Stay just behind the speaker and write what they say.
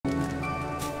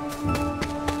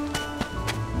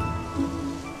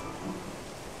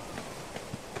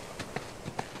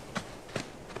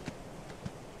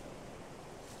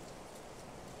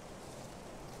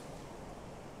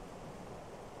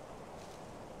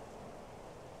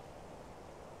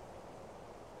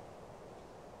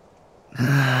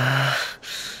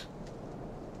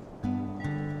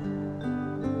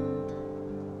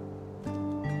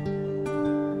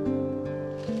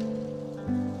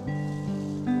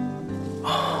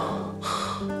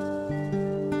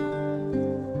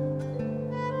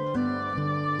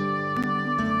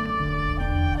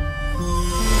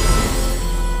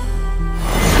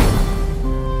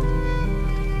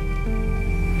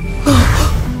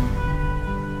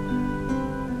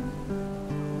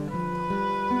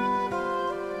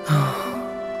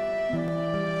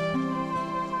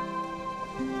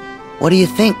What do you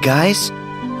think, guys?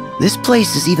 This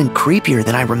place is even creepier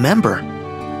than I remember.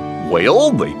 Well,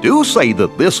 they do say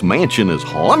that this mansion is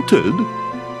haunted.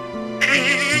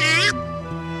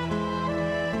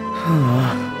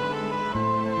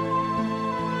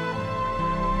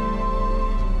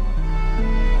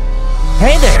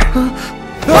 Hey there!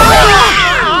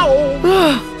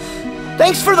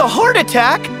 Thanks for the heart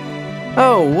attack!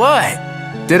 Oh, what?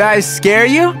 Did I scare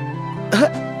you?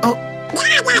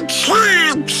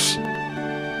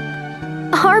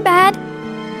 Our bad.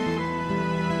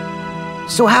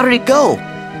 So how did it go?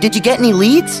 Did you get any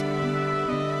leads?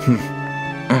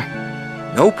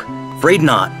 Nope, afraid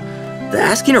not. The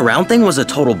asking around thing was a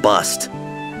total bust.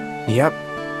 Yep.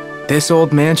 This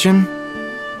old mansion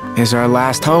is our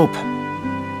last hope.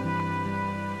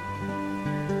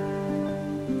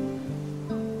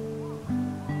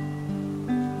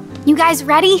 You guys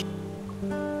ready?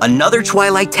 Another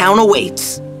Twilight Town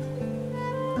awaits.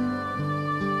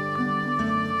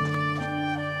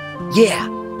 Yeah.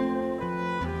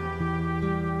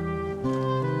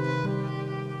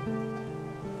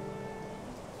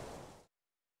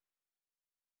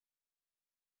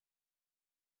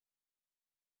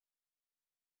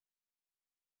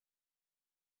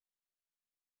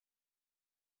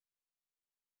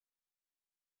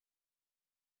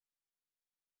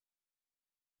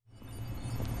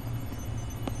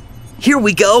 Here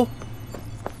we go.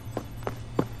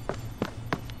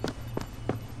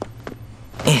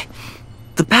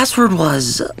 The password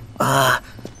was,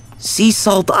 sea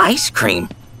salt ice cream,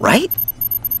 right?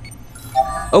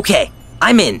 Okay,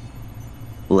 I'm in.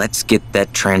 Let's get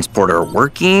that transporter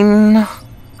working.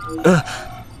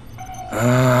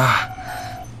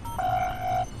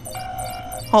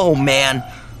 Oh man,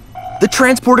 the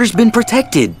transporter's been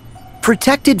protected.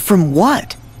 Protected from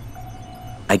what?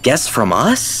 I guess from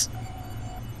us?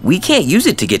 We can't use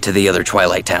it to get to the other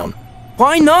Twilight Town.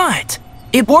 Why not?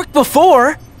 It worked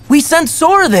before. We sent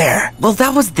Sora there. Well,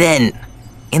 that was then.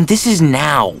 And this is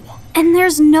now. And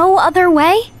there's no other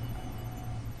way?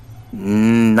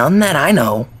 None that I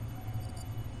know.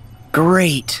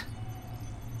 Great.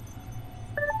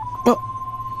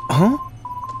 Huh?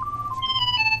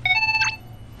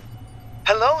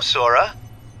 Hello, Sora.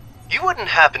 You wouldn't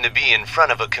happen to be in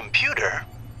front of a computer.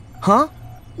 Huh?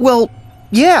 Well,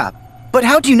 yeah, but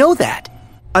how'd you know that?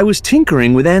 I was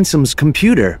tinkering with Ansem's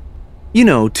computer. You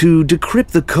know, to decrypt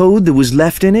the code that was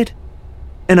left in it.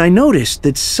 And I noticed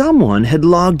that someone had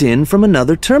logged in from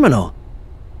another terminal.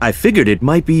 I figured it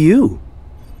might be you.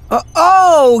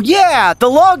 Oh, yeah, the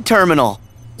log terminal.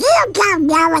 You don't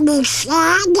know any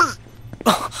slang.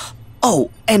 Oh,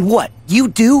 and what, you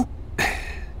do?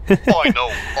 I know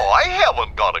I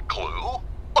haven't got a clue.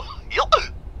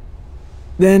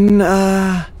 Then,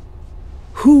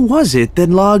 who was it that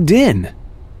logged in?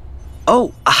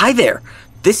 Oh, hi there.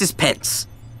 This is Pence.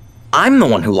 I'm the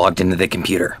one who logged into the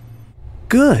computer.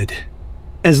 Good.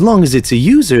 As long as it's a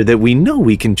user that we know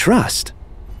we can trust.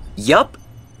 Yup.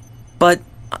 But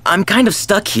I'm kind of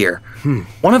stuck here.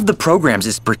 One of the programs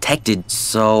is protected,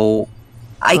 so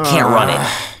I can't run it.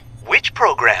 Which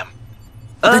program?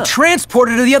 The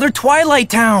transporter to the other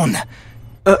Twilight Town.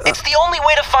 It's the only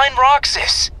way to find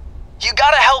Roxas. You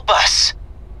gotta help us.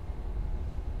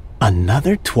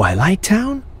 Another Twilight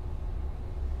Town?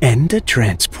 And a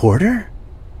transporter?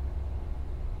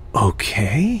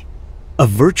 Okay. A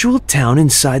virtual town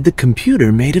inside the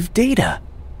computer made of data.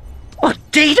 A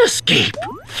datascape,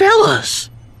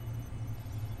 fellas.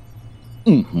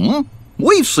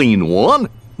 We've seen one.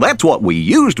 That's what we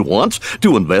used once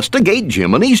to investigate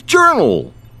Jiminy's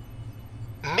journal.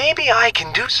 Maybe I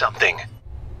can do something.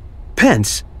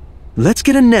 Pence, let's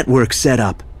get a network set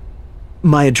up.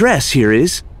 My address here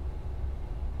is...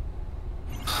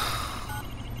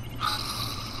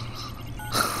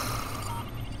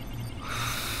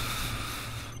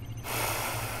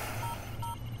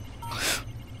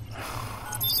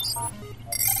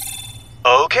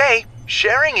 Okay,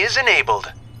 sharing is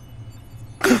enabled.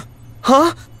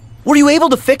 Huh? Were you able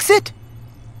to fix it?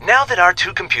 Now that our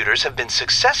two computers have been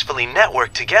successfully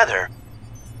networked together,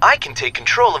 I can take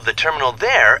control of the terminal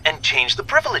there and change the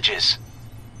privileges.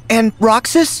 And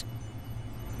Roxas?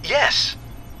 Yes.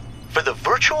 For the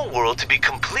virtual world to be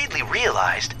completely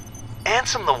realized,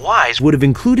 Ansem the Wise would have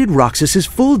included Roxas's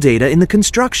full data in the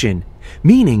construction,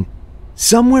 meaning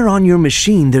somewhere on your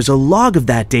machine there's a log of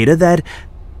that data that,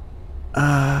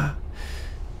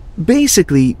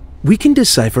 basically, we can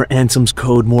decipher Ansem's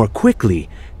code more quickly,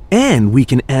 and we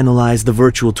can analyze the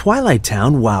virtual Twilight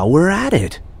Town while we're at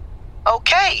it.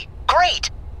 Okay, great.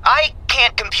 I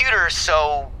can't computer,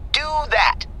 so do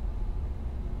that.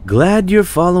 Glad you're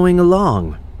following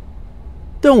along.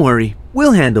 Don't worry,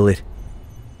 we'll handle it.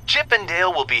 Chip and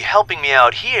Dale will be helping me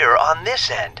out here on this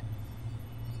end.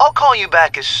 I'll call you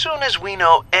back as soon as we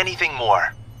know anything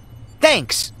more.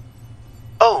 Thanks.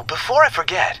 Oh, before I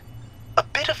forget, a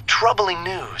bit of troubling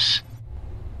news.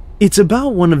 It's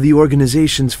about one of the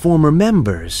organization's former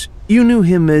members. You knew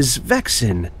him as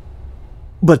Vexen.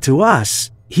 But to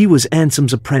us, he was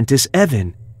Ansem's apprentice,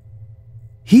 Evan.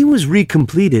 He was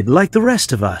recompleted like the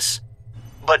rest of us.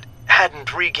 But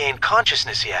hadn't regained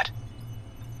consciousness yet.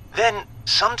 Then,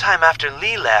 sometime after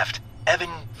Lee left, Evan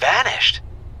vanished.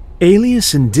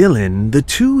 Alias and Dylan, the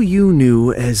two you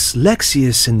knew as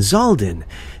Lexius and Zaldin,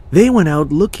 they went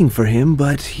out looking for him,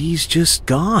 but he's just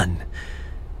gone.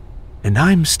 And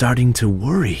I'm starting to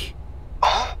worry.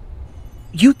 Oh?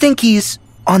 You think he's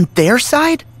on their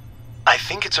side? I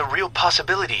think it's a real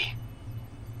possibility.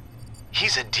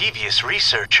 He's a devious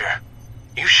researcher.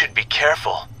 You should be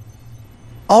careful.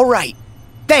 All right.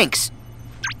 Thanks.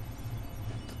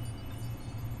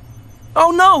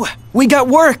 Oh no! We got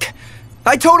work!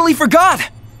 I totally forgot!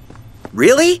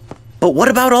 Really? But what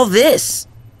about all this?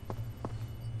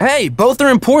 Hey, both are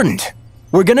important.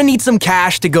 We're gonna need some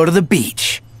cash to go to the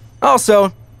beach.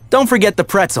 Also, don't forget the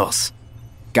pretzels.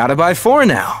 Gotta buy 4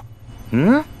 now.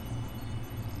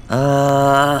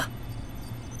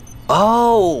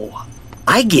 Oh,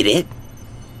 I get it.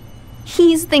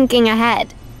 He's thinking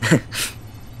ahead.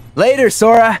 Later,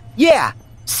 Sora. Yeah.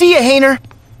 See ya, Hayner.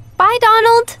 Bye,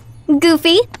 Donald.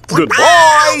 Goofy.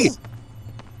 Goodbye!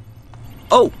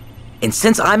 Oh, and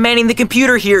since I'm manning the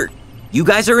computer here, you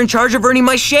guys are in charge of earning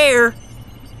my share.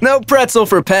 No pretzel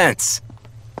for pence.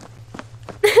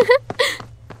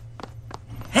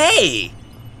 Hey!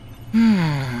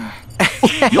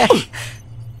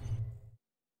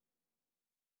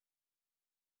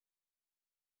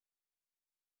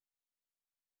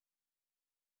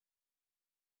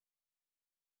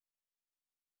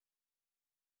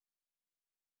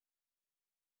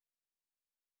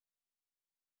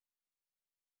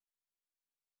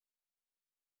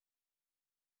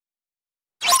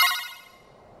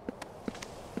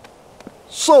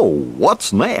 So,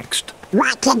 what's next?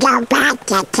 Want to go back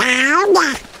to town?